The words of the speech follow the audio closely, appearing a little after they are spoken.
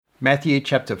Matthew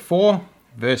chapter 4,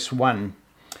 verse 1.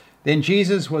 Then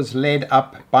Jesus was led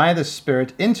up by the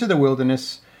Spirit into the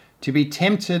wilderness to be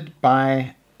tempted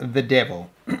by the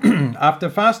devil. After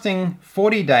fasting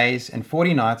 40 days and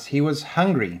 40 nights, he was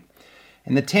hungry.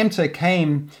 And the tempter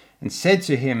came and said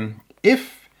to him,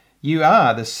 "If you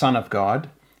are the Son of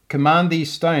God, command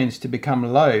these stones to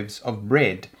become loaves of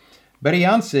bread." But he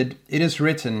answered, "It is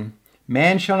written,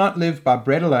 man shall not live by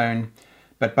bread alone,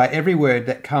 but by every word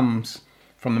that comes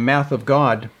from the mouth of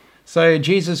God." So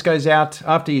Jesus goes out,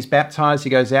 after he's baptized, he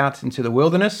goes out into the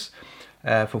wilderness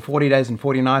for 40 days and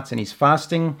 40 nights, and he's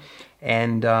fasting.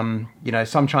 And,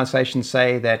 some translations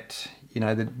say that,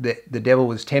 the devil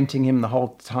was tempting him the whole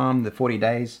time, the 40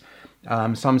 days.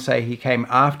 Some say he came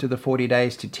after the 40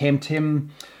 days to tempt him.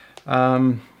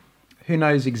 Who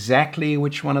knows exactly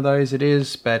which one of those it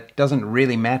is, but it doesn't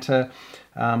really matter.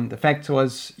 The fact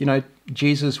was,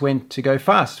 Jesus went to go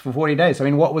fast for 40 days. I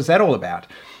mean, what was that all about?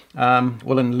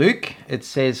 Well, in Luke, it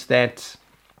says that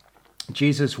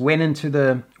Jesus went into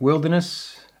the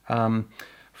wilderness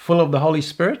full of the Holy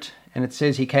Spirit, and it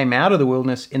says he came out of the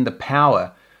wilderness in the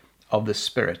power of the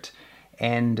Spirit.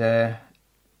 And I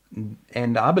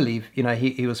believe,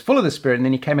 he was full of the Spirit, and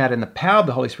then he came out in the power of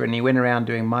the Holy Spirit, and he went around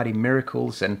doing mighty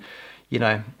miracles. And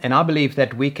I believe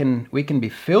that we can be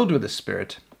filled with the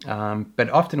Spirit, but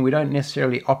often we don't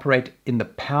necessarily operate in the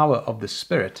power of the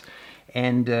Spirit.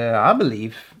 And I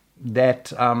believe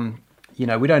that,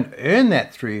 we don't earn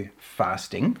that through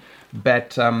fasting,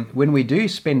 but when we do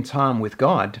spend time with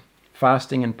God,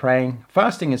 fasting and praying,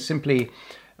 fasting is simply,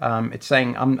 it's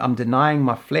saying, I'm denying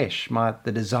my flesh,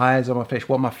 the desires of my flesh,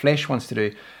 what my flesh wants to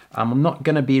do. I'm not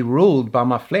going to be ruled by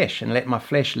my flesh and let my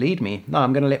flesh lead me. No,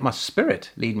 I'm going to let my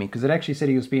spirit lead me, because it actually said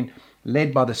he was being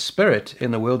led by the Spirit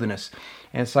in the wilderness.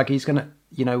 And it's like he's going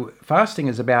to, fasting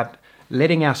is about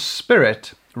letting our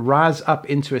spirit rise up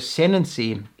into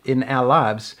ascendancy in our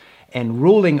lives and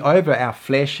ruling over our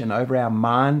flesh and over our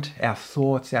mind, our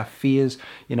thoughts, our fears,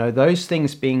 those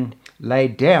things being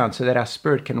laid down so that our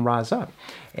spirit can rise up.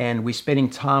 And we're spending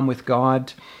time with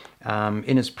God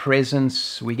in his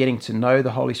presence. We're getting to know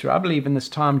the Holy Spirit. I believe in this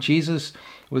time Jesus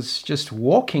was just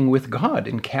walking with God,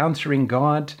 encountering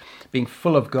God, being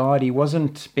full of God. He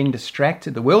wasn't being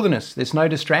distracted. The wilderness, there's no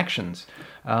distractions.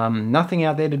 Nothing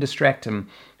out there to distract him.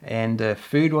 And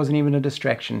food wasn't even a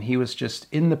distraction. He was just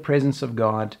in the presence of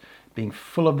God, being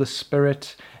full of the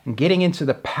Spirit and getting into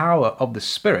the power of the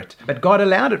Spirit. But God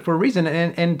allowed it for a reason.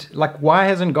 And why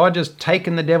hasn't God just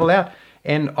taken the devil out?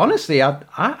 And honestly,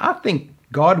 I think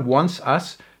God wants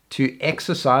us to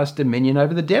exercise dominion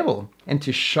over the devil and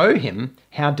to show him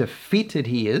how defeated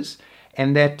he is,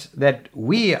 and that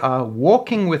we are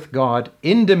walking with God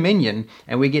in dominion,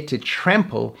 and we get to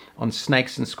trample on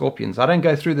snakes and scorpions. I don't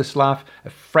go through this life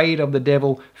afraid of the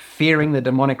devil, fearing the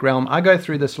demonic realm. I go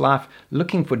through this life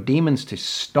looking for demons to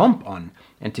stomp on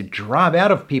and to drive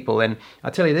out of people. And I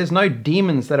tell you, there's no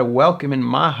demons that are welcome in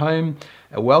my home,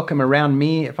 are welcome around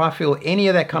me. If I feel any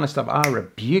of that kind of stuff, I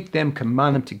rebuke them,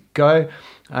 command them to go.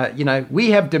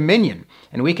 We have dominion,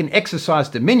 and we can exercise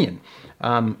dominion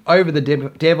over the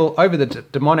devil, over the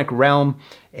demonic realm.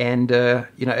 And,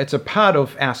 it's a part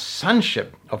of our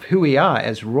sonship, of who we are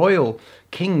as royal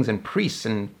kings and priests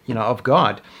and, of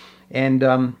God. And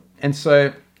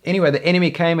so anyway, the enemy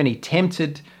came and he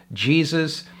tempted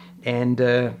Jesus, and,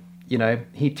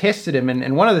 he tested him.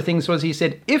 And one of the things was, he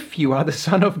said, "If you are the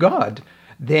Son of God,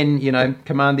 then,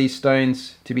 command these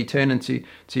stones to be turned into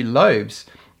loaves."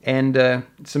 And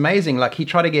it's amazing, he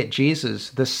tried to get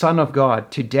Jesus, the Son of God,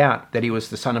 to doubt that he was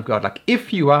the Son of God.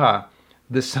 If you are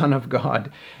the Son of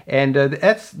God. And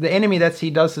that's the enemy, he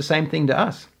does the same thing to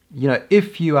us.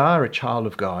 If you are a child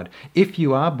of God, if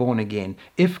you are born again,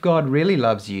 if God really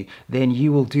loves you, then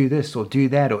you will do this or do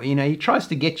that. Or, he tries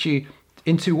to get you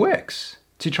into works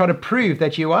to try to prove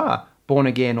that you are born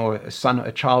again or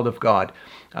a child of God.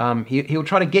 He'll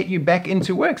try to get you back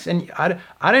into works. And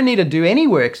I don't need to do any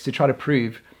works to try to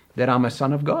prove that I'm a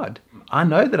son of God. I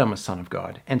know that I'm a son of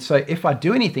God. And so if I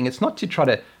do anything, it's not to try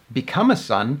to become a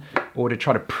son or to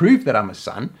try to prove that I'm a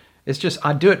son. It's just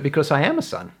I do it because I am a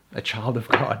son, a child of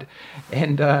God.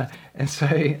 And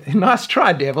so, nice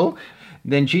try, devil.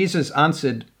 Then Jesus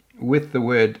answered with the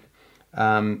word,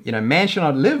 man shall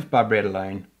not live by bread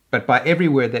alone, but by every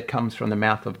word that comes from the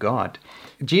mouth of God.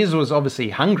 Jesus was obviously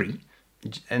hungry,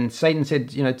 and Satan said,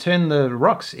 turn the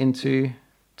rocks into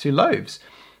loaves,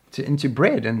 into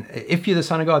bread. And if you're the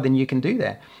Son of God, then you can do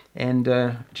that.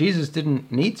 And Jesus didn't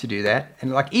need to do that.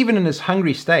 And even in his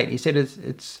hungry state, he said,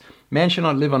 it's man shall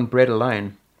not live on bread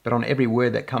alone, but on every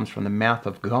word that comes from the mouth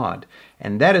of God.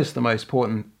 And that is the most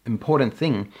important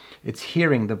thing. It's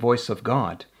hearing the voice of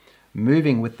God.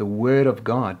 moving with the word of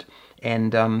God.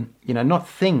 And, not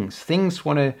things. Things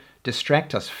want to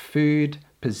distract us. Food,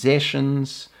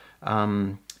 possessions,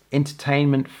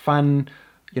 entertainment, fun,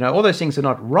 all those things are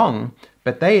not wrong,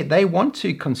 but they want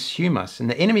to consume us. And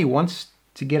the enemy wants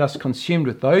to get us consumed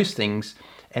with those things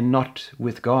and not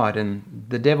with God. And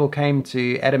the devil came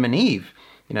to Adam and Eve,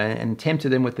 and tempted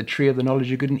them with the tree of the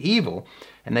knowledge of good and evil.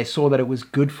 And they saw that it was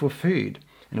good for food,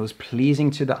 and it was pleasing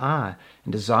to the eye,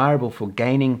 and desirable for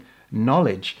gaining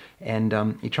knowledge.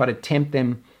 And he tried to tempt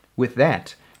them with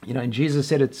that. And Jesus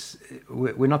said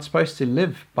we're not supposed to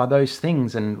live by those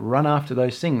things and run after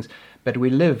those things, but we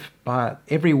live by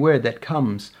every word that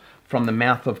comes from the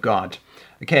mouth of God.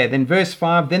 Okay, then verse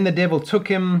 5, then the devil took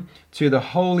him to the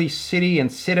holy city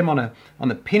and set him on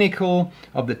the pinnacle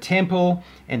of the temple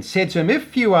and said to him,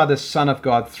 if you are the Son of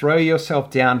God, throw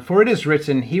yourself down, for it is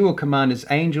written, he will command his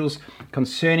angels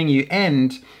concerning you,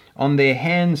 and on their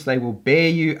hands they will bear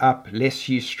you up, lest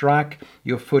you strike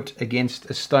your foot against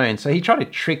a stone. So he tried to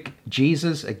trick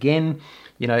Jesus again.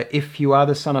 If you are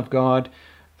the Son of God,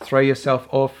 throw yourself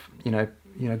off.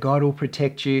 God will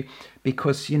protect you,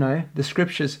 because the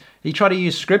scriptures. He tried to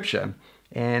use scripture,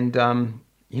 and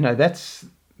that's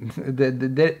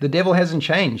the devil hasn't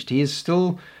changed. He is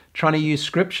still trying to use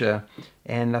scripture.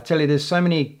 And I tell you, there's so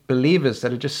many believers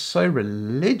that are just so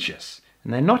religious.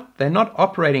 And they're not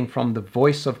operating from the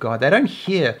voice of God. They don't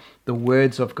hear the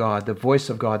words of God, the voice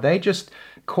of God. They just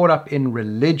caught up in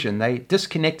religion. They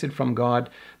disconnected from God.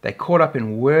 They caught up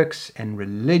in works and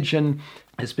religion.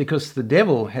 It's because the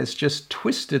devil has just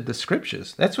twisted the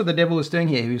scriptures. That's what the devil is doing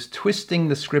here. He was twisting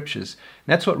the scriptures.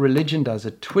 And that's what religion does.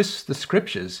 It twists the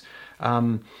scriptures.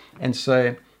 And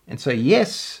so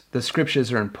yes, the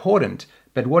scriptures are important.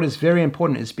 But what is very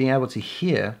important is being able to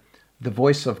hear the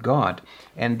voice of God.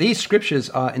 And these scriptures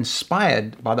are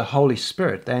inspired by the Holy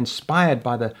Spirit. They're inspired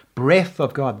by the breath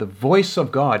of God, the voice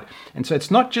of God. And so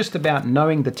it's not just about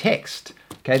knowing the text.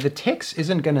 Okay, the text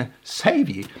isn't going to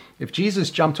save you. If Jesus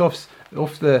jumped off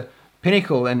the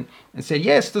pinnacle and said,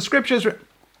 yes, the scriptures,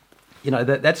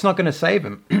 that's not going to save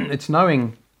him. It's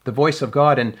knowing the voice of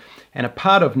God. And a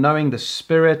part of knowing the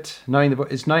Spirit,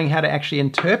 is knowing how to actually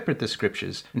interpret the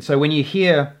scriptures. And so when you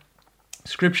hear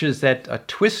scriptures that are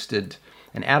twisted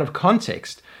and out of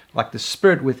context, like the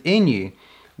Spirit within you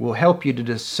will help you to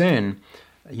discern,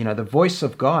 the voice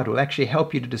of God will actually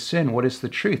help you to discern what is the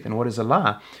truth and what is a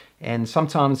lie. And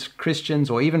sometimes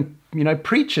Christians or even,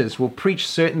 preachers will preach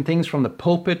certain things from the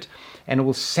pulpit and it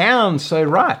will sound so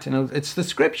right. And it's the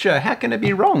scripture. How can it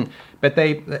be wrong? But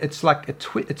it's like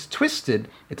it's twisted.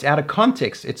 It's out of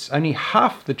context. It's only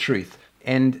half the truth.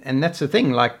 And that's the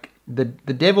thing, like, the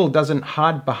devil doesn't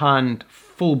hide behind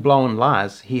full-blown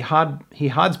lies. He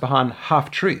hides behind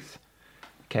half-truth.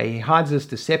 Okay, he hides his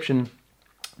deception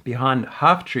behind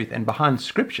half-truth and behind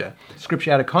scripture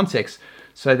out of context,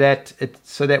 so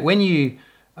that when you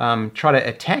try to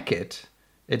attack it,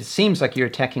 it seems like you're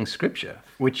attacking scripture,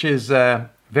 which is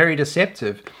very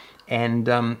deceptive.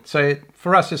 And so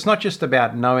for us, it's not just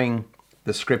about knowing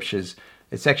the scriptures.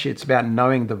 It's about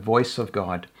knowing the voice of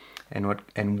God.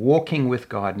 And walking with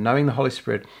God, knowing the Holy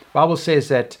Spirit. The Bible says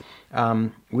that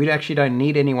we actually don't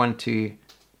need anyone to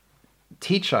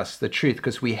teach us the truth,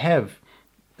 because we have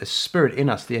a Spirit in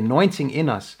us. The anointing in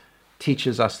us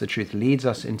teaches us the truth, leads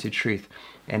us into truth.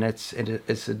 And it's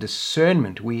a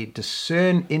discernment. We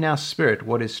discern in our spirit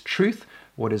what is truth,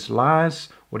 what is lies,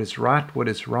 what is right, what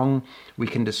is wrong. We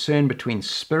can discern between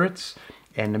spirits.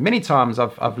 And many times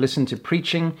I've listened to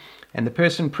preaching, and the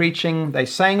person preaching, they're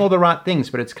saying all the right things,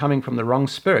 but it's coming from the wrong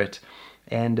spirit.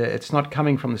 And it's not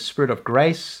coming from the Spirit of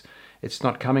grace. It's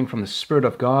not coming from the Spirit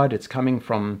of God. It's coming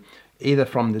from either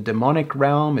from the demonic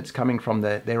realm. It's coming from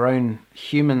their own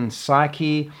human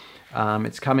psyche.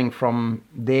 It's coming from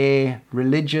their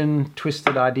religion,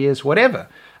 twisted ideas, whatever.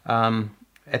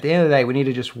 At the end of the day, we need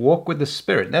to just walk with the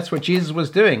Spirit. That's what Jesus was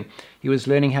doing. He was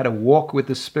learning how to walk with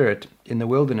the Spirit in the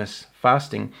wilderness,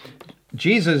 fasting.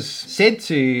 Jesus said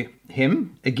to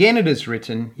him, again it is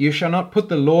written, you shall not put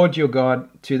the Lord your God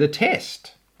to the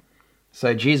test.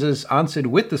 So Jesus answered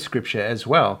with the scripture as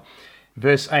well.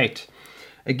 Verse 8,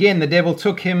 again the devil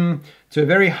took him to a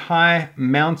very high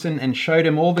mountain and showed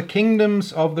him all the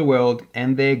kingdoms of the world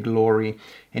and their glory.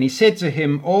 And he said to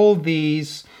him, all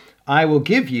these I will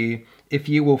give you if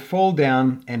you will fall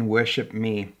down and worship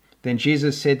me. Then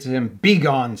Jesus said to him,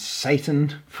 begone,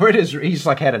 Satan, for it is, he's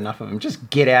like had enough of him. Just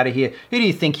get out of here. Who do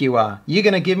you think you are? You're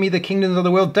going to give me the kingdoms of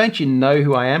the world? Don't you know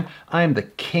who I am? I am the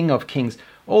King of kings.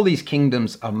 All these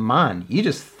kingdoms are mine. You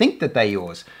just think that they're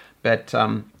yours. But,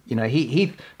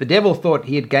 the devil thought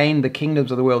he had gained the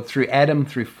kingdoms of the world through Adam,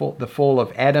 through the fall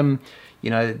of Adam.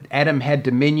 Adam had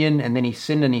dominion, and then he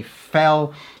sinned and he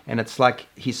fell, and it's like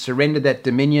he surrendered that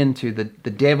dominion to the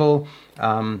devil.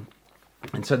 And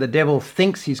so the devil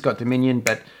thinks he's got dominion,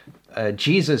 but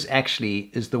Jesus actually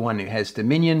is the one who has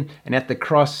dominion. And at the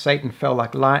cross, Satan fell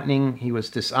like lightning. He was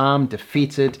disarmed,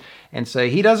 defeated. And so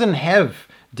he doesn't have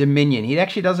dominion. He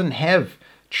actually doesn't have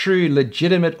true,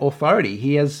 legitimate authority.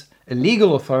 He has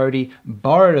illegal authority,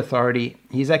 borrowed authority.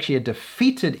 He's actually a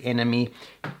defeated enemy.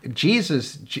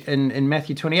 Jesus, in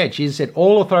Matthew 28, Jesus said,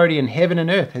 all authority in heaven and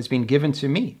earth has been given to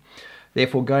me.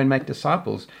 Therefore, go and make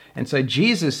disciples. And so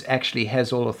Jesus actually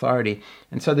has all authority.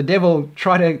 And so the devil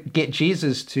tried to get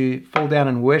Jesus to fall down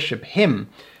and worship him.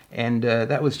 And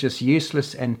that was just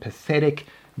useless and pathetic.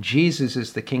 Jesus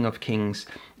is the King of Kings.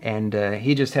 And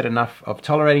he just had enough of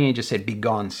tolerating. He just said, be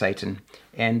gone, Satan.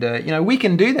 And, we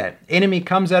can do that. Enemy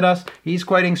comes at us. He's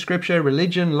quoting scripture,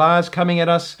 religion, lies coming at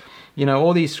us.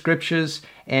 All these scriptures.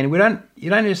 And you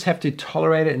don't just have to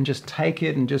tolerate it and just take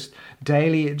it and just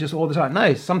daily, just all the time.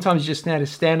 No, sometimes you just need to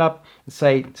stand up and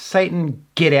say, Satan,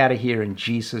 get out of here in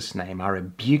Jesus' name. I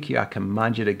rebuke you. I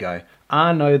command you to go.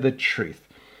 I know the truth.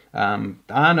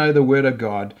 I know the word of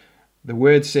God. The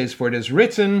word says, for it is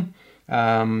written,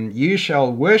 you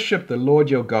shall worship the Lord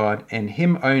your God, and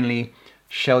him only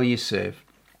shall you serve.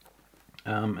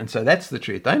 And so that's the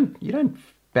truth. You don't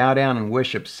bow down and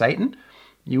worship Satan.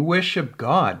 You worship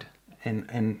God,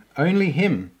 and only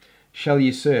him shall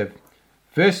you serve.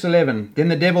 Verse 11, then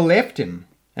the devil left him,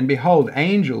 and behold,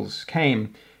 angels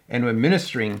came and were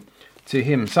ministering to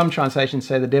him. Some translations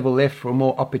say the devil left for a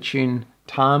more opportune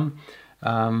time.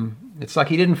 It's like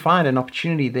he didn't find an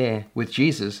opportunity there with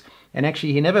Jesus. And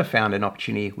actually, he never found an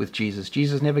opportunity with Jesus.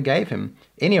 Jesus never gave him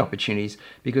any opportunities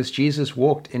because Jesus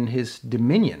walked in his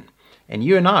dominion. And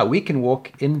you and I, we can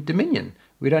walk in dominion.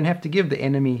 We don't have to give the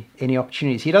enemy any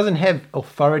opportunities. He doesn't have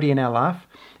authority in our life.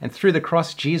 And through the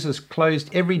cross, Jesus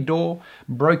closed every door,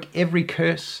 broke every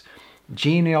curse,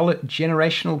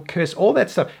 generational curse. All that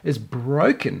stuff is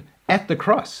broken at the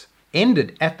cross,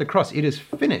 ended at the cross. It is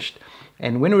finished.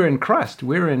 And when we're in Christ,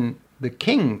 we're in the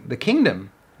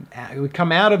kingdom. We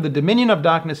come out of the dominion of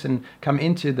darkness and come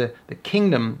into the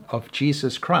kingdom of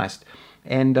Jesus Christ.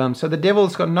 And so the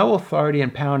devil's got no authority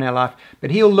and power in our life,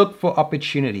 but he'll look for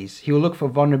opportunities. He'll look for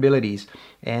vulnerabilities.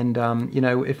 And,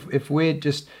 if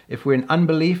we're in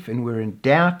unbelief and we're in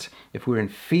doubt, if we're in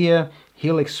fear,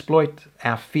 he'll exploit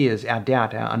our fears, our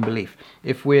doubt, our unbelief.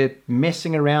 If we're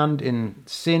messing around in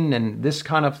sin and this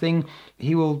kind of thing,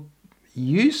 he will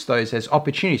use those as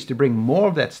opportunities to bring more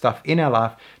of that stuff in our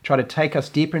life, try to take us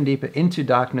deeper and deeper into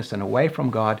darkness and away from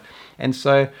God. And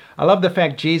so I love the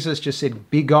fact Jesus just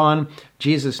said, be gone.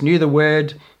 Jesus knew the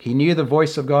word. He knew the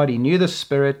voice of God. He knew the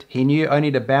Spirit. He knew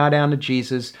only to bow down to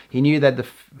Jesus. He knew that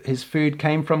his food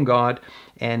came from God.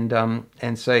 And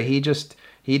so he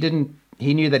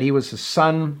knew that he was the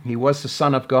Son. He was the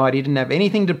Son of God. He didn't have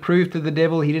anything to prove to the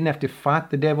devil. He didn't have to fight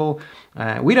the devil.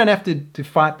 We don't have to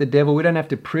fight the devil. We don't have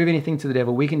to prove anything to the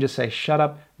devil. We can just say, shut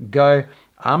up, go.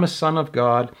 I'm a son of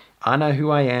God. I know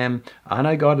who I am. I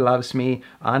know God loves me.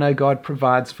 I know God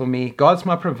provides for me. God's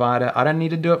my provider. I don't need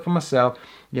to do it for myself.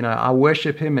 I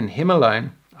worship him and him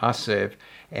alone I serve.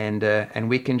 And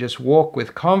we can just walk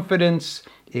with confidence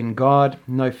in God,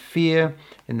 no fear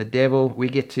in the devil. We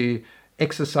get to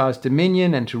exercise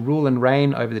dominion and to rule and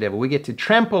reign over the devil. We get to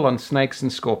trample on snakes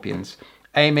and scorpions.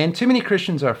 Amen. Too many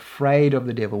Christians are afraid of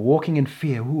the devil, walking in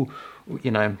fear.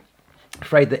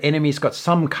 Afraid the enemy's got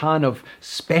some kind of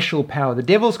special power. The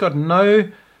devil's got no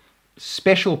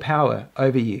special power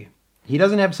over you. He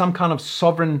doesn't have some kind of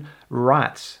sovereign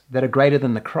rights that are greater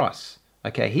than the cross.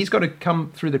 Okay, he's got to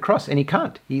come through the cross, and he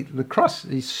can't. The cross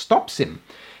stops him.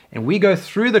 And we go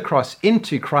through the cross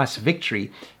into Christ's victory,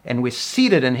 and we're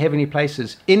seated in heavenly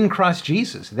places in Christ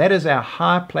Jesus. That is our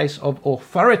high place of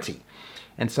authority.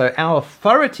 And so our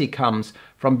authority comes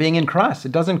from being in Christ.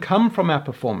 It doesn't come from our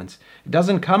performance. It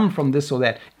doesn't come from this or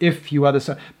that. If you are the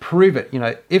Son, prove it.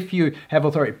 If you have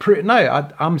authority, prove. No,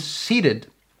 I'm seated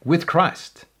with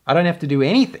Christ. I don't have to do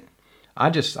anything. I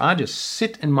just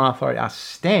sit in my authority. I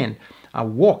stand. I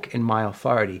walk in my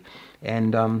authority.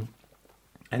 And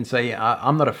so,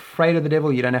 I'm not afraid of the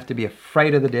devil. You don't have to be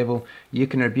afraid of the devil. You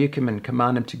can rebuke him and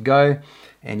command him to go,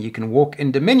 and you can walk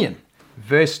in dominion.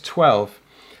 Verse 12.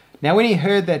 Now when he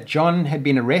heard that John had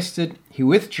been arrested, he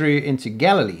withdrew into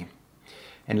Galilee.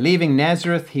 And leaving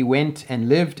Nazareth, he went and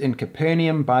lived in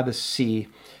Capernaum by the sea,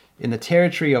 in the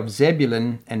territory of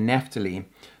Zebulun and Naphtali,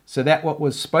 so that what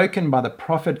was spoken by the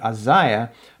prophet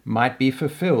Isaiah might be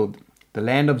fulfilled. The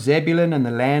land of Zebulun and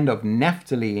the land of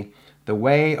Naphtali, the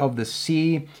way of the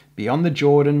sea beyond the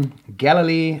Jordan,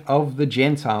 Galilee of the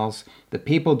Gentiles, the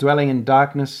people dwelling in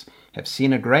darkness have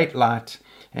seen a great light,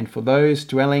 and for those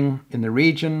dwelling in the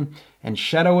region and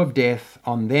shadow of death,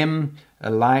 on them a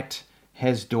light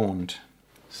has dawned."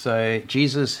 So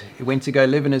Jesus went to go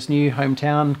live in his new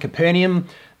hometown, Capernaum.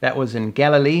 That was in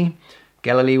Galilee.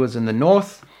 Galilee was in the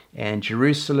north, and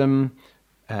Jerusalem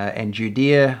and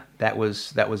Judea, that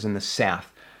was in the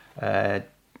south.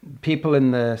 People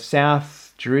in the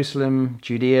south, Jerusalem,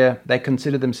 Judea, they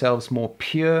consider themselves more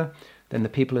pure than the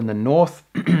people in the north.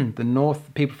 The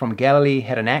north, people from Galilee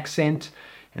had an accent,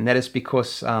 and that is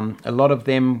because a lot of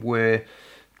them were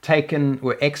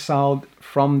exiled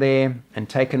from there and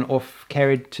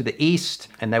carried to the east,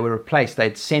 and they were replaced.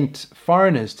 They'd sent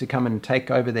foreigners to come and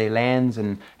take over their lands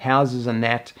and houses and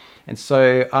that. And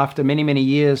so after many, many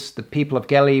years, the people of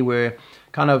Galilee were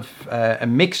kind of a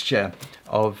mixture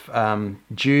of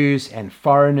Jews and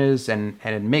foreigners, and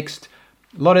had mixed.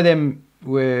 A lot of them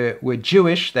were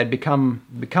Jewish. They'd become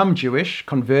Jewish,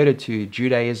 converted to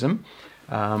Judaism.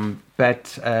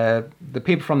 But the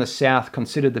people from the south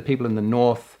considered the people in the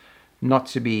north not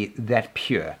to be that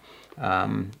pure.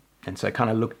 And so kind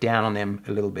of looked down on them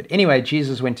a little bit. Anyway,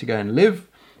 Jesus went to go and live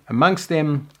amongst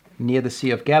them near the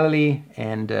Sea of Galilee,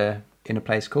 and in a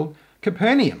place called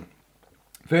Capernaum.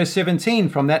 Verse 17,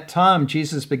 "From that time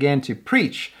Jesus began to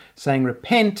preach, saying,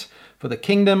 'Repent, for the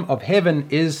kingdom of heaven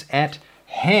is at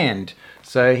hand.'"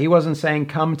 So he wasn't saying,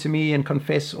 "Come to me and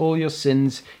confess all your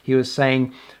sins." He was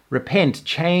saying, repent,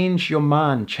 change your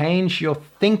mind, change your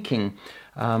thinking,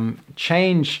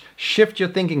 shift your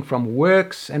thinking from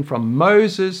works and from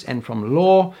Moses and from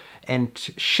law, and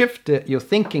shift your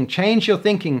thinking, change your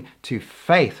thinking to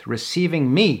faith,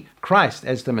 receiving me, Christ,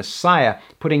 as the Messiah,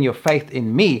 putting your faith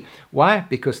in me. Why?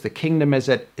 Because the kingdom is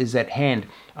at hand.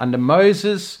 Under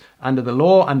Moses, under the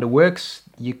law, under works,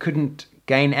 you couldn't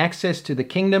gain access to the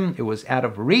kingdom. It was out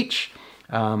of reach.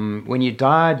 When you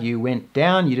died, you went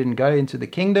down. You didn't go into the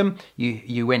kingdom.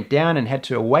 You went down and had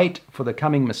to await for the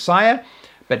coming Messiah.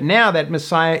 But now that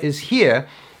Messiah is here,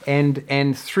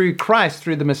 and through Christ,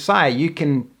 through the Messiah, you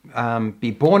can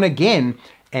be born again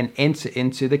and enter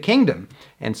into the kingdom.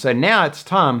 And so now it's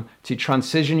time to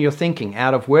transition your thinking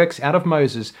out of works, out of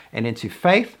Moses, and into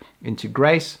faith, into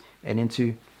grace, and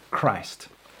into Christ.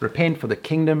 Repent, for the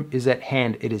kingdom is at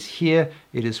hand. It is here.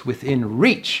 It is within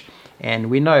reach.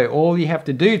 And we know all you have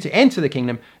to do to enter the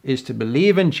kingdom is to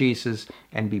believe in Jesus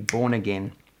and be born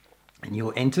again, and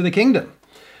you'll enter the kingdom.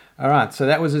 All right, so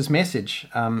that was his message.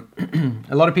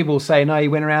 A lot of people say, no, he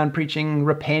went around preaching,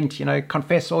 repent,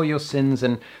 confess all your sins.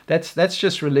 And that's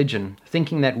just religion,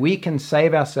 thinking that we can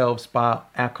save ourselves by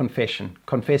our confession,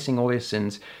 confessing all your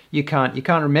sins. You can't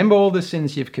remember all the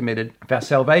sins you've committed. If our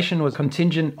salvation was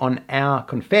contingent on our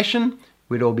confession,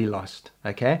 we'd all be lost,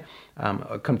 okay?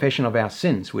 A confession of our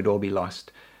sins, we'd all be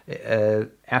lost.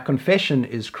 Our confession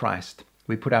is Christ.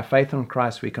 We put our faith on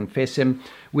Christ, we confess him.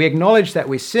 We acknowledge that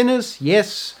we're sinners.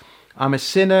 Yes, I'm a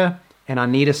sinner and I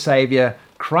need a savior.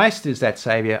 Christ is that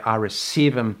savior. I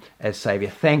receive him as savior.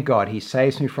 Thank God, he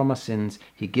saves me from my sins.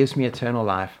 He gives me eternal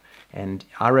life. And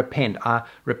I repent. I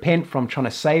repent from trying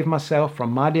to save myself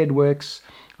from my dead works.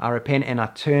 I repent and I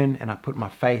turn and I put my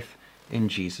faith in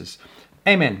Jesus.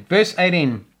 Amen. Verse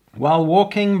 18. While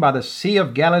walking by the Sea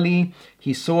of Galilee,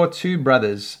 he saw two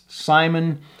brothers,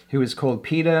 Simon, who is called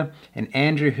Peter, and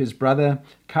Andrew, his brother,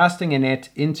 casting a net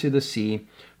into the sea,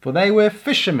 for they were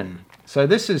fishermen. So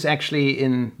this is actually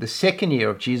in the second year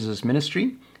of Jesus'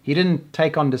 ministry. He didn't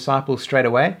take on disciples straight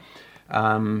away,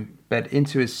 but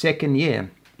into his second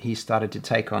year, he started to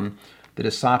take on the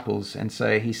disciples. And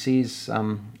so he sees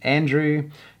Andrew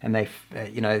and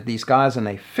these guys, and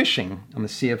they're fishing on the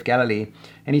Sea of Galilee.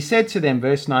 And he said to them,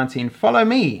 verse 19, "Follow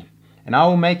me, and I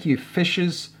will make you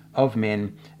fishers of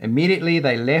men." Immediately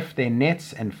they left their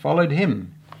nets and followed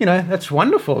him. That's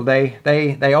wonderful.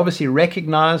 They obviously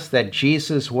recognized that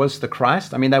Jesus was the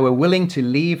Christ. I mean, they were willing to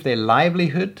leave their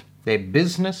livelihood, their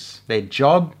business, their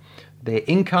job, their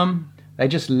income. They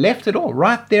just left it all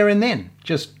right there and then.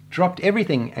 Just dropped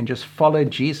everything and just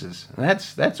followed Jesus. And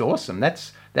that's awesome.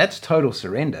 That's total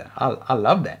surrender. I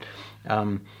love that.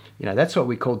 That's what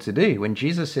we're called to do. When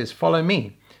Jesus says, "Follow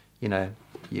me,"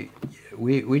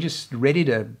 we're just ready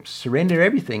to surrender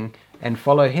everything and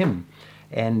follow him.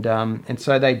 And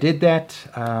so they did that.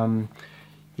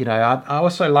 I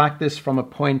also like this from a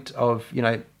point of,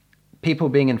 people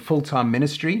being in full-time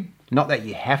ministry. Not that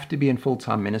you have to be in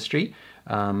full-time ministry.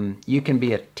 You can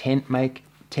be a tent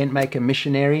maker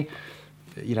missionary,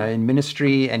 in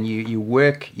ministry, and you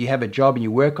work, you have a job and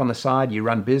you work on the side, you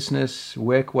run business,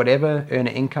 work whatever, earn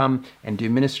an income and do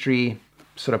ministry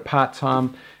sort of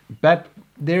part-time. But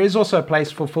there is also a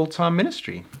place for full-time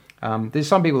ministry. There's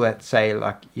some people that say,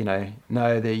 like,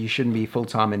 no, that you shouldn't be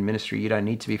full-time in ministry. You don't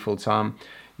need to be full-time.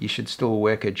 You should still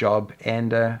work a job.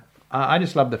 And I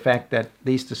just love the fact that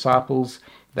these disciples,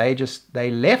 they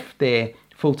left their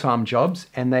full-time jobs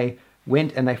and they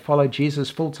went and they followed Jesus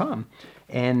full-time.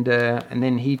 And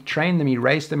then he trained them, he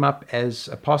raised them up as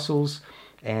apostles,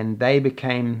 and they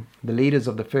became the leaders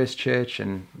of the first church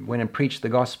and went and preached the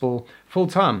gospel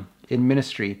full-time in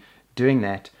ministry, doing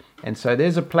that. And so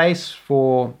there's a place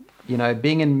for,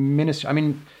 being in ministry. I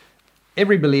mean,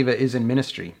 every believer is in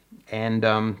ministry.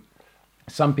 And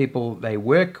some people, they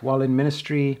work while in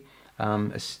ministry,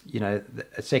 a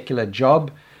secular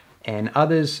job, and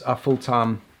others are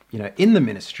full-time, in the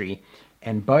ministry.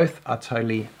 And both are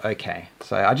totally okay.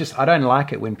 So I don't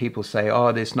like it when people say,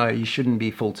 you shouldn't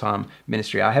be full-time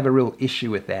ministry. I have a real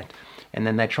issue with that. And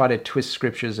then they try to twist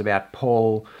scriptures about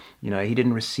Paul. He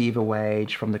didn't receive a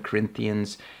wage from the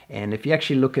Corinthians. And if you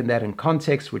actually look at that in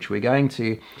context, which we're going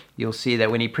to, you'll see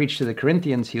that when he preached to the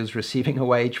Corinthians, he was receiving a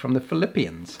wage from the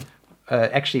Philippians,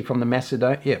 from the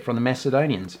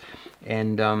Macedonians.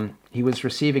 And he was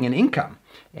receiving an income.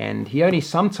 And he only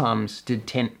sometimes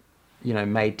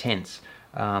made tents.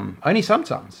 Only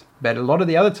sometimes. But a lot of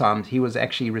the other times, he was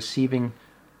actually receiving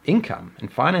income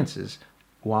and finances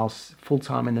whilst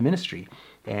full-time in the ministry.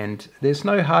 And there's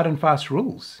no hard and fast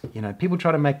rules. People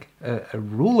try to make a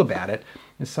rule about it.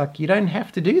 It's like, you don't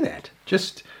have to do that.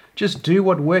 Just do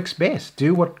what works best.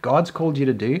 Do what God's called you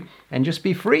to do, and just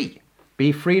be free.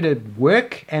 Be free to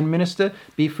work and minister.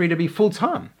 Be free to be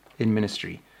full-time in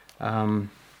ministry. All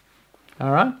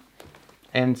right?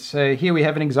 And so here we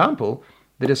have an example.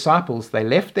 The disciples, they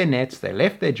left their nets, they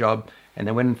left their job, and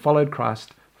they went and followed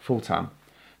Christ full-time.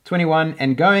 21,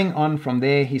 and going on from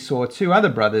there, he saw two other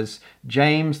brothers,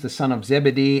 James, the son of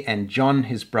Zebedee, and John,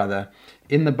 his brother,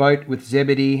 in the boat with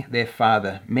Zebedee, their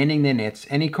father, mending their nets,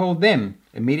 and he called them.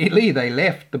 Immediately they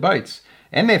left the boats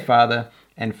and their father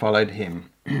and followed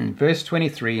him. Verse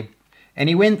 23, and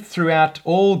he went throughout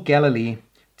all Galilee,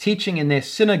 teaching in their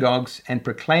synagogues and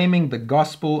proclaiming the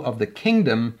gospel of the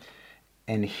kingdom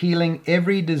and healing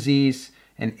every disease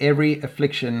and every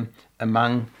affliction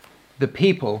among the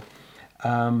people.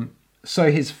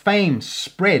 So his fame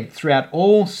spread throughout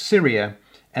all Syria,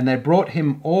 and they brought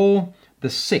him all the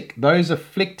sick, those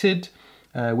afflicted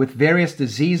with various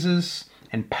diseases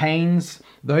and pains,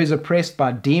 those oppressed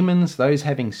by demons, those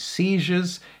having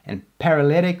seizures and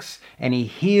paralytics, and he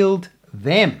healed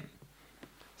them.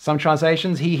 Some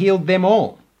translations, he healed them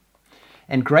all.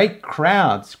 And great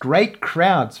crowds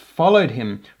followed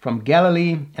him from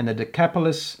Galilee and the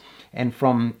Decapolis, and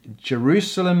from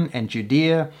Jerusalem and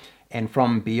Judea, and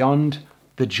from beyond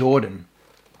the Jordan.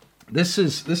 This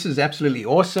is absolutely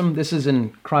awesome. This is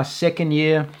in Christ's second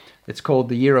year. It's called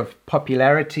the year of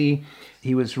popularity.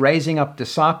 He was raising up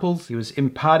disciples. He was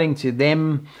imparting to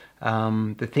them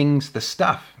the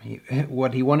stuff,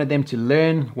 what he wanted them to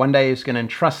learn. One day he was going to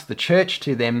entrust the church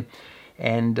to them.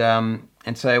 And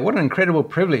so what an incredible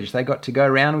privilege. They got to go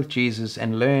around with Jesus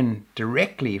and learn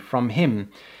directly from him.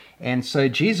 And so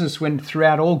Jesus went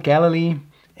throughout all Galilee,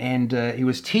 and he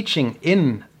was teaching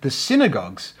in the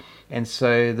synagogues. And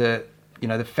so the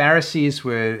Pharisees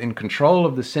were in control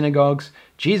of the synagogues.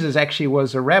 Jesus actually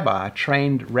was a rabbi, a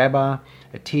trained rabbi,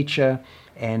 a teacher.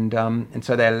 And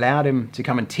so they allowed him to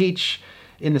come and teach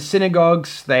in the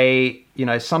synagogues.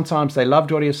 Sometimes they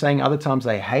loved what he was saying. Other times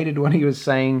they hated what he was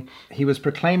saying. He was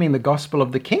proclaiming the gospel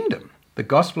of the kingdom. The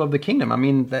gospel of the kingdom. I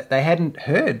mean, they hadn't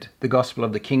heard the gospel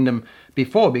of the kingdom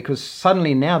before, because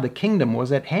suddenly now the kingdom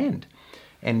was at hand.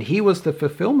 And he was the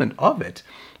fulfillment of it.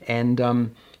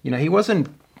 And, he wasn't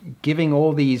giving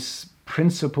all these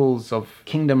principles of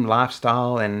kingdom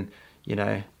lifestyle. And,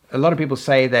 a lot of people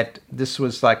say that this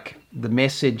was like the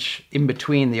message in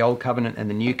between the old covenant and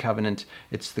the new covenant.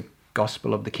 It's the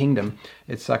gospel of the kingdom.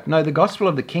 It's like, no, the gospel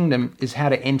of the kingdom is how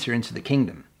to enter into the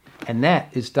kingdom. And that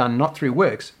is done not through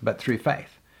works, but through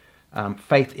faith.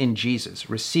 Faith in Jesus,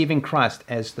 receiving Christ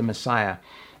as the Messiah.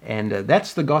 And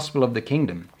that's the gospel of the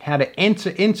kingdom, how to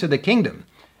enter into the kingdom.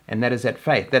 And that is that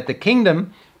faith, that the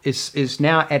kingdom is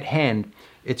now at hand.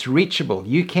 It's reachable.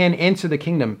 You can enter the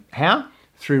kingdom. How?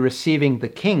 Through receiving the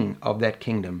king of that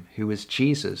kingdom, who is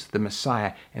Jesus, the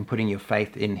Messiah, and putting your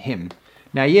faith in him.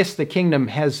 Now, yes, the kingdom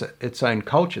has its own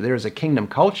culture. There is a kingdom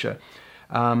culture.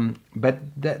 But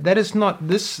that is not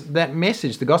that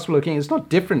message. The gospel of the kingdom is not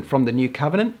different from the new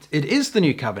covenant. It is the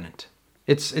new covenant.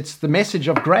 It's the message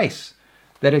of grace,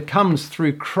 that it comes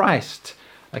through Christ.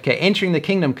 Okay, entering the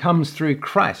kingdom comes through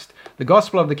Christ. The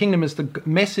gospel of the kingdom is the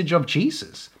message of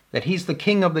Jesus, that he's the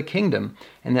king of the kingdom,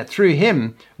 and that through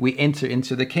him we enter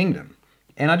into the kingdom.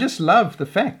 And I just love the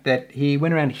fact that he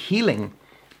went around healing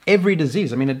every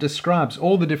disease. I mean, it describes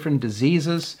all the different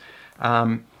diseases,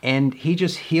 and he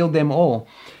just healed them all.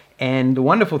 And the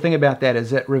wonderful thing about that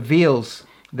is it reveals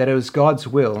that it was God's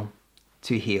will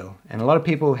to heal. And a lot of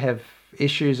people have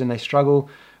issues and they struggle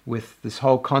with this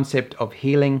whole concept of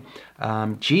healing.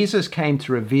 Jesus came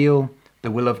to reveal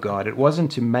the will of God. It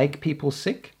wasn't to make people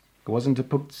sick. It wasn't to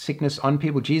put sickness on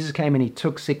people. Jesus came and he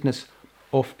took sickness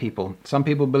off people. Some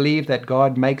people believe that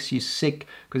God makes you sick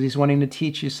because he's wanting to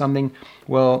teach you something.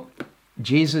 Well,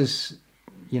 Jesus,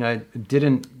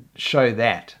 didn't show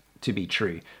that to be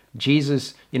true.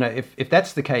 Jesus, if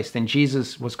that's the case, then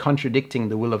Jesus was contradicting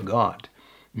the will of God,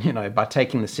 by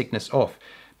taking the sickness off.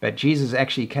 But Jesus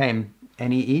actually came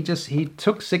and he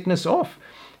took sickness off.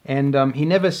 And he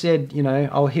never said,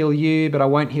 I'll heal you, but I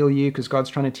won't heal you because God's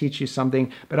trying to teach you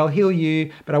something. But I'll heal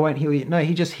you, but I won't heal you. No,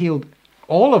 he just healed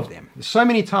all of them. So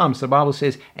many times the Bible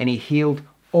says, and he healed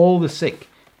all the sick.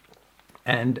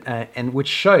 And which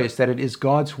shows that it is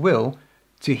God's will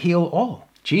to heal all.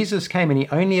 Jesus came and he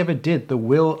only ever did the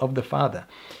will of the Father.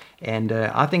 And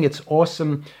I think it's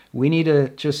awesome. We need to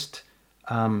just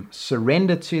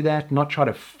surrender to that, not try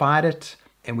to fight it.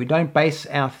 And we don't base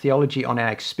our theology on our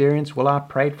experience. Well, I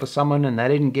prayed for someone and they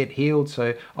didn't get healed,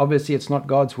 so obviously it's not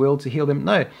God's will to heal them.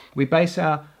 No, we base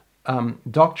our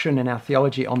doctrine and our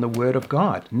theology on the Word of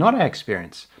God, not our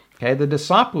experience. Okay, the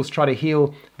disciples tried to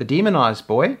heal the demonized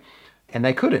boy, and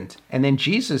they couldn't. And then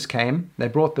Jesus came. They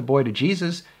brought the boy to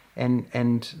Jesus,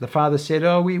 and the father said,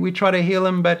 "Oh, we tried to heal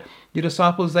him, but your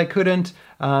disciples, they couldn't."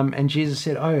 And Jesus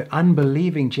said, "Oh,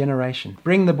 unbelieving generation,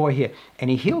 bring the boy here,"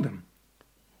 and he healed him.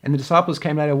 And the disciples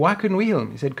came later, "Why couldn't we heal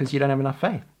him?" He said, "Because you don't have enough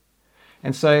faith."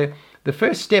 And so the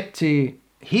first step to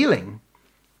healing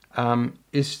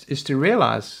is to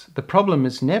realize the problem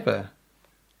is never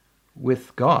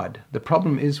with God. The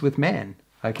problem is with man,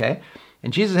 okay?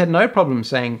 And Jesus had no problem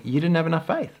saying, you didn't have enough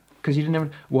faith. Because you didn't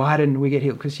have, why didn't we get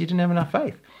healed? Because you didn't have enough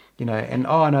faith. And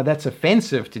oh no, that's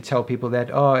offensive to tell people that,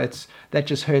 that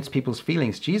just hurts people's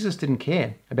feelings. Jesus didn't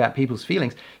care about people's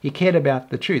feelings. He cared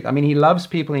about the truth. I mean, he loves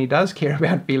people and he does care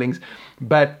about feelings,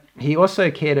 but he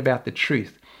also cared about the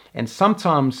truth. And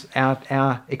sometimes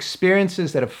our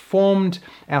experiences that have formed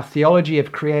our theology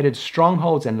have created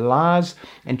strongholds and lies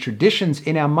and traditions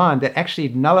in our mind that actually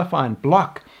nullify and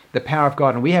block the power of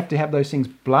God. And we have to have those things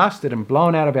blasted and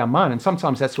blown out of our mind. And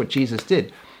sometimes that's what Jesus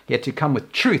did. He had to come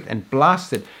with truth and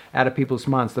blast it out of people's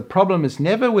minds. The problem is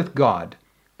never with God.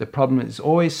 The problem is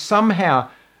always somehow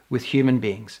with human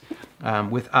beings,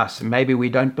 with us. And maybe we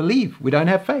don't believe. We don't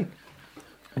have faith.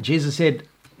 And Jesus said,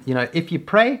 if you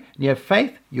pray and you have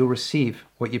faith, you'll receive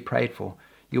what you prayed for.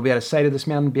 You'll be able to say to this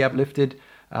mountain, be uplifted.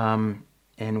 And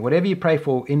whatever you pray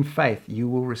for in faith, you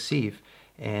will receive.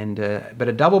 But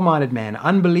a double-minded man,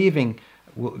 unbelieving,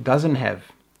 doesn't have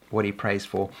what he prays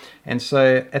for. And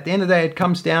so at the end of the day, it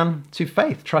comes down to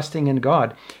faith, trusting in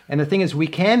God. And the thing is, we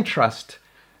can trust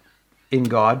in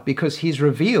God because he's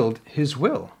revealed his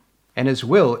will. And his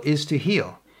will is to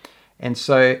heal. And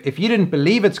so if you didn't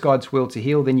believe it's God's will to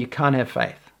heal, then you can't have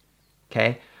faith.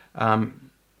 Okay?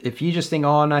 If you just think,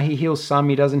 oh no, he heals some,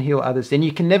 he doesn't heal others, then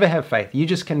you can never have faith. You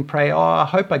just can pray, oh, I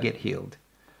hope I get healed.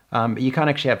 But you can't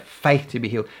actually have faith to be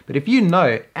healed. But if you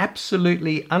know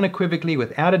absolutely, unequivocally,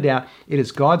 without a doubt, it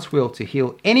is God's will to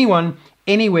heal anyone,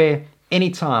 anywhere,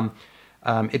 anytime.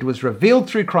 It was revealed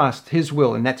through Christ, his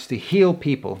will, and that's to heal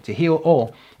people, to heal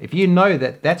all. If you know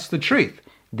that that's the truth,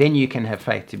 then you can have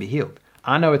faith to be healed.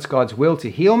 I know it's God's will to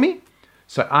heal me,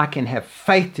 so I can have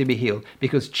faith to be healed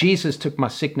because Jesus took my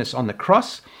sickness on the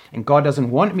cross, and God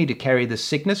doesn't want me to carry this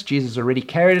sickness. Jesus already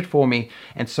carried it for me,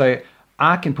 and so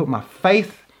I can put my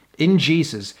faith in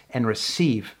Jesus and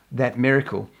receive that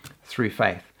miracle through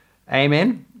faith.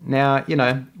 Amen. Now,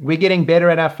 we're getting better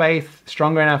at our faith,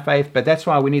 stronger in our faith, but that's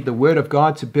why we need the Word of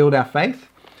God to build our faith.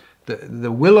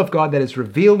 The will of God that is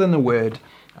revealed in the Word,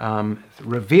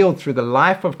 revealed through the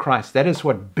life of Christ, that is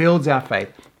what builds our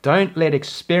faith. Don't let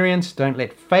experience, don't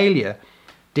let failure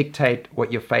dictate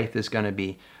what your faith is going to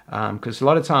be. Because a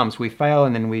lot of times we fail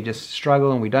and then we just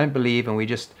struggle and we don't believe and we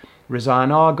just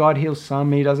resign. Oh, God heals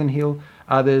some, he doesn't heal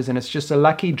others, and it's just a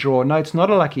lucky draw. No, it's not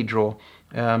a lucky draw.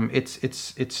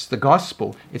 It's the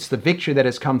gospel. It's the victory that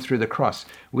has come through the cross.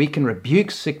 We can rebuke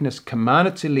sickness, command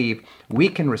it to leave. We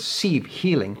can receive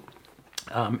healing.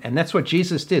 And that's what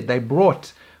Jesus did. They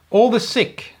brought all the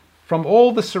sick from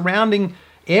all the surrounding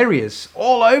areas,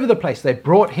 all over the place. They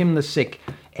brought him the sick,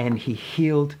 and he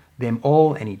healed them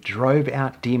all, and he drove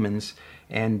out demons.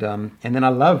 And then I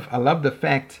love the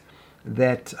fact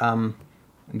that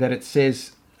it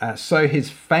says, so his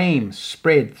fame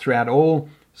spread throughout all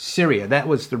Syria. That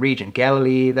was the region,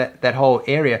 Galilee, that whole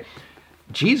area.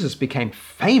 Jesus became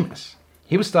famous.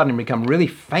 He was starting to become really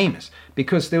famous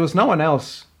because there was no one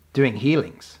else doing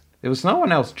healings. There was no one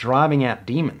else driving out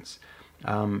demons.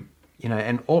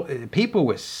 And all people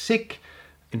were sick,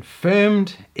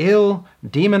 infirmed, ill,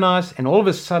 demonized, and all of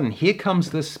a sudden, here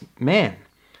comes this man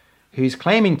who's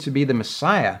claiming to be the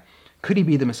Messiah. Could he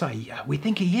be the Messiah? Yeah, we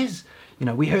think he is.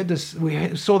 We heard this,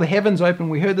 saw the heavens open,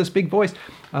 we heard this big voice,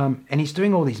 and he's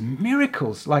doing all these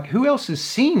miracles. Like, who else has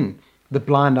seen the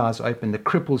blind eyes open, the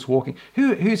cripples walking?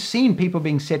 Who's seen people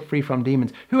being set free from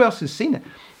demons? Who else has seen it?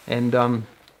 And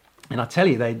I tell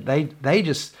you,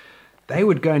 they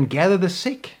would go and gather the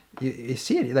sick. You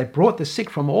see it. They brought the sick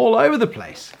from all over the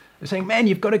place. They're saying, man,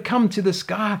 you've got to come to this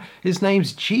guy. His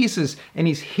name's Jesus, and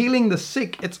he's healing the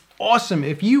sick. It's awesome.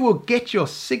 If you will get your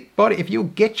sick body, if you'll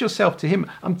get yourself to him,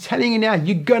 I'm telling you now,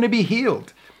 you're going to be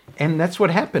healed. And that's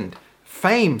what happened.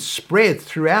 Fame spread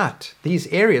throughout these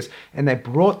areas, and they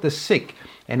brought the sick,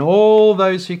 and all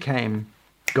those who came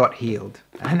got healed.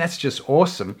 And that's just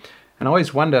awesome. And I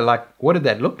always wonder, what did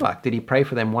that look like? Did he pray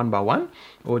for them one by one,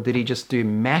 or did he just do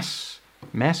mass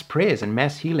prayers and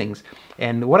mass healings?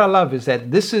 And what I love is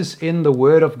that this is in the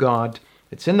Word of God.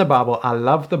 It's in the Bible. I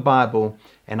love the Bible,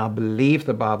 and I believe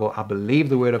the Bible. I believe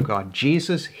the Word of God.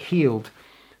 Jesus healed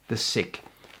the sick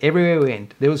everywhere we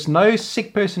went. There was no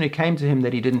sick person who came to him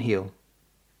that he didn't heal.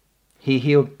 He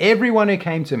healed everyone who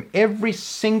came to him. Every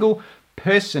single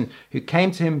person who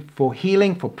came to him for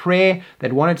healing, for prayer,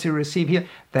 that wanted to receive healing,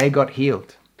 they got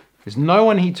healed. There's no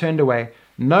one he turned away.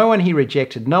 No one he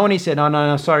rejected. No one he said,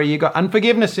 no, sorry, you got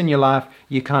unforgiveness in your life.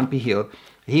 You can't be healed.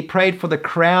 He prayed for the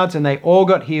crowds and they all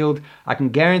got healed. I can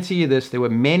guarantee you this. There were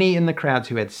many in the crowds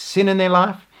who had sin in their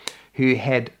life, who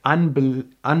had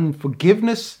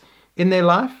unforgiveness in their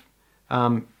life,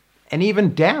 and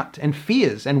even doubt and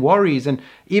fears and worries and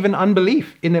even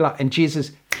unbelief in their life. And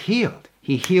Jesus healed.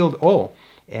 He healed all.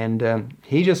 And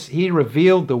he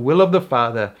revealed the will of the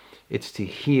Father. It's to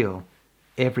heal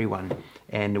everyone.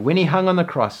 And when he hung on the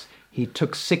cross, he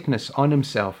took sickness on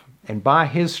himself. And by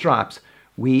his stripes,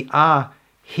 we are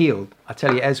healed. I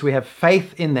tell you, as we have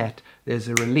faith in that, there's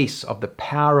a release of the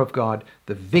power of God,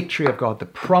 the victory of God, the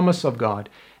promise of God,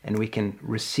 and we can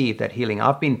receive that healing.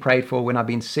 I've been prayed for when I've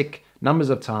been sick numbers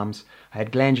of times. I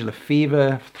had glandular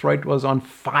fever, throat was on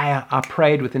fire. I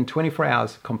prayed within 24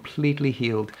 hours, completely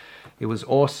healed. It was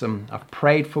awesome. I've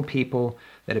prayed for people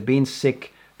that have been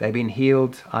sick. They've been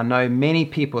healed. I know many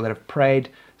people that have prayed,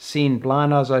 seen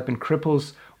blind eyes open,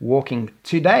 cripples walking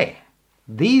today.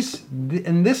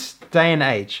 In this day and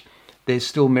age, there's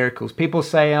still miracles. People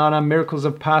say, oh no, miracles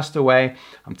have passed away.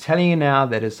 I'm telling you now,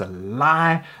 that is a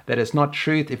lie. That is not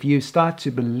truth. If you start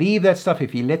to believe that stuff,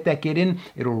 if you let that get in,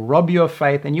 it'll rob you of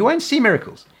faith and you won't see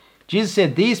miracles. Jesus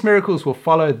said, these miracles will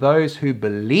follow those who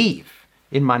believe.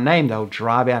 In my name, they'll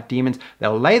drive out demons.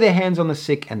 They'll lay their hands on the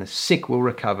sick and the sick will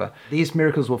recover. These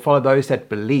miracles will follow those that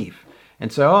believe.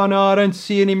 And so, oh no, I don't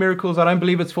see any miracles. I don't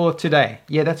believe it's for today.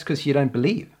 Yeah, that's because you don't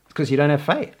believe. It's because you don't have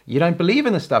faith. You don't believe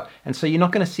in the stuff. And so you're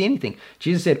not going to see anything.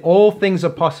 Jesus said, all things are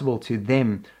possible to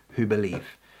them who believe.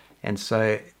 And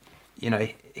so,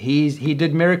 he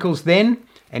did miracles then,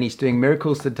 and he's doing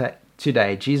miracles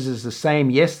today. Jesus is the same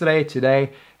yesterday,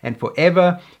 today, and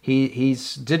forever. He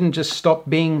didn't just stop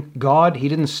being God. He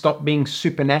didn't stop being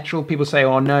supernatural. People say,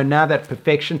 oh no, now that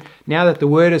perfection, now that the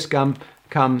word has come,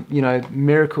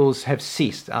 miracles have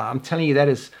ceased. I'm telling you, that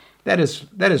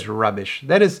is rubbish.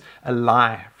 That is a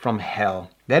lie from hell.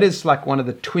 That is like one of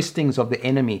the twistings of the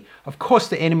enemy. Of course,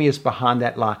 the enemy is behind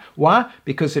that lie. Why?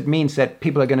 Because it means that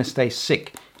people are going to stay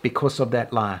sick because of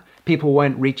that lie. People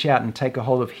won't reach out and take a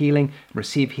hold of healing,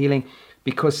 receive healing,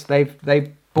 because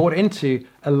they've bought into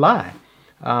a lie.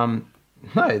 No,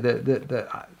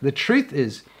 the truth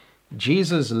is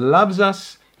Jesus loves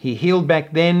us. He healed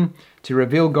back then to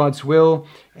reveal God's will,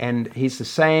 and he's the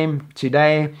same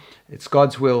today. It's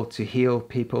God's will to heal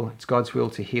people. It's God's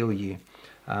will to heal you.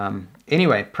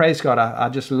 Anyway, praise God. I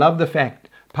just love the fact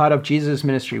part of Jesus'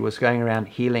 ministry was going around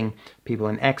healing people.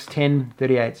 In Acts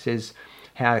 10:38 says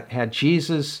how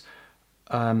Jesus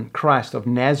Christ of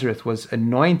Nazareth was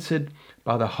anointed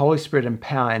by the Holy Spirit and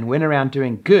power and went around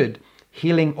doing good,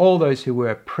 healing all those who were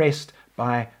oppressed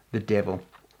by the devil.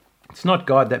 It's not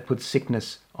God that puts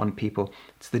sickness on people.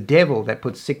 It's the devil that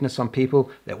puts sickness on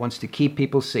people, that wants to keep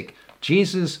people sick.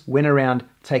 Jesus went around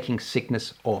taking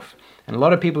sickness off. And a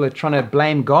lot of people are trying to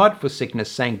blame God for sickness,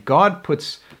 saying God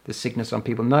puts the sickness on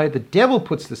people. No, the devil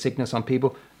puts the sickness on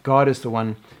people. God is the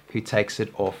one who takes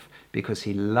it off because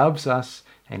he loves us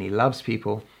and he loves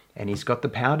people and he's got the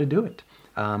power to do it.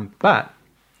 But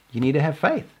you need to have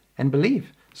faith and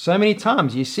believe. So many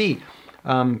times you see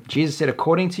Jesus said,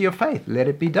 according to your faith, let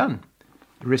it be done.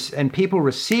 And people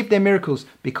receive their miracles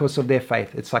because of their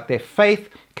faith. It's like their faith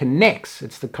connects.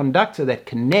 It's the conductor that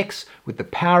connects with the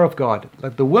power of God.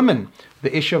 Like the woman,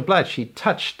 the issue of blood, she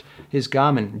touched his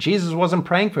garment. Jesus wasn't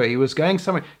praying for her. He was going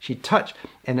somewhere. She touched,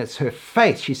 and it's her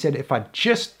faith. She said, if I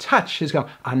just touch his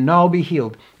garment, I know I'll be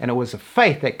healed. And it was a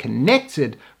faith that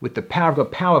connected with the power of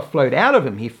God. Power flowed out of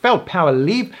him. He felt power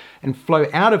leave and flow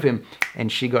out of him,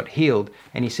 and she got healed.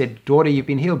 And he said, daughter, you've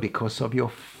been healed because of your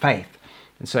faith.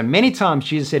 And so many times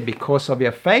Jesus said, because of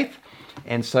your faith.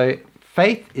 And so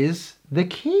faith is the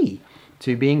key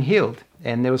to being healed.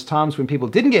 And there was times when people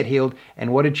didn't get healed.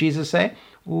 And what did Jesus say?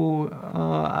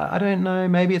 I don't know,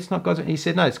 maybe it's not God's. He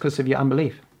said, no, it's because of your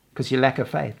unbelief, because you lack of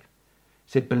faith.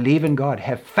 He said, believe in God,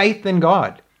 have faith in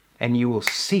God, and you will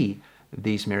see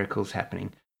these miracles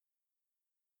happening.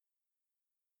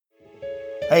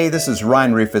 Hey, this is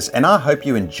Ryan Rufus, and I hope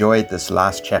you enjoyed this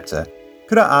last chapter.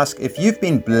 Could I ask, if you've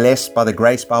been blessed by the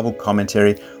Grace Bible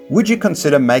Commentary, would you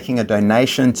consider making a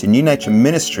donation to New Nature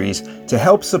Ministries to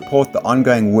help support the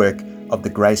ongoing work of the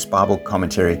Grace Bible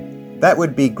Commentary? That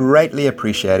would be greatly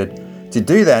appreciated. To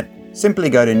do that, simply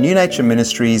go to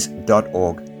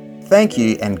newnatureministries.org. Thank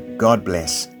you, and God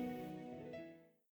bless.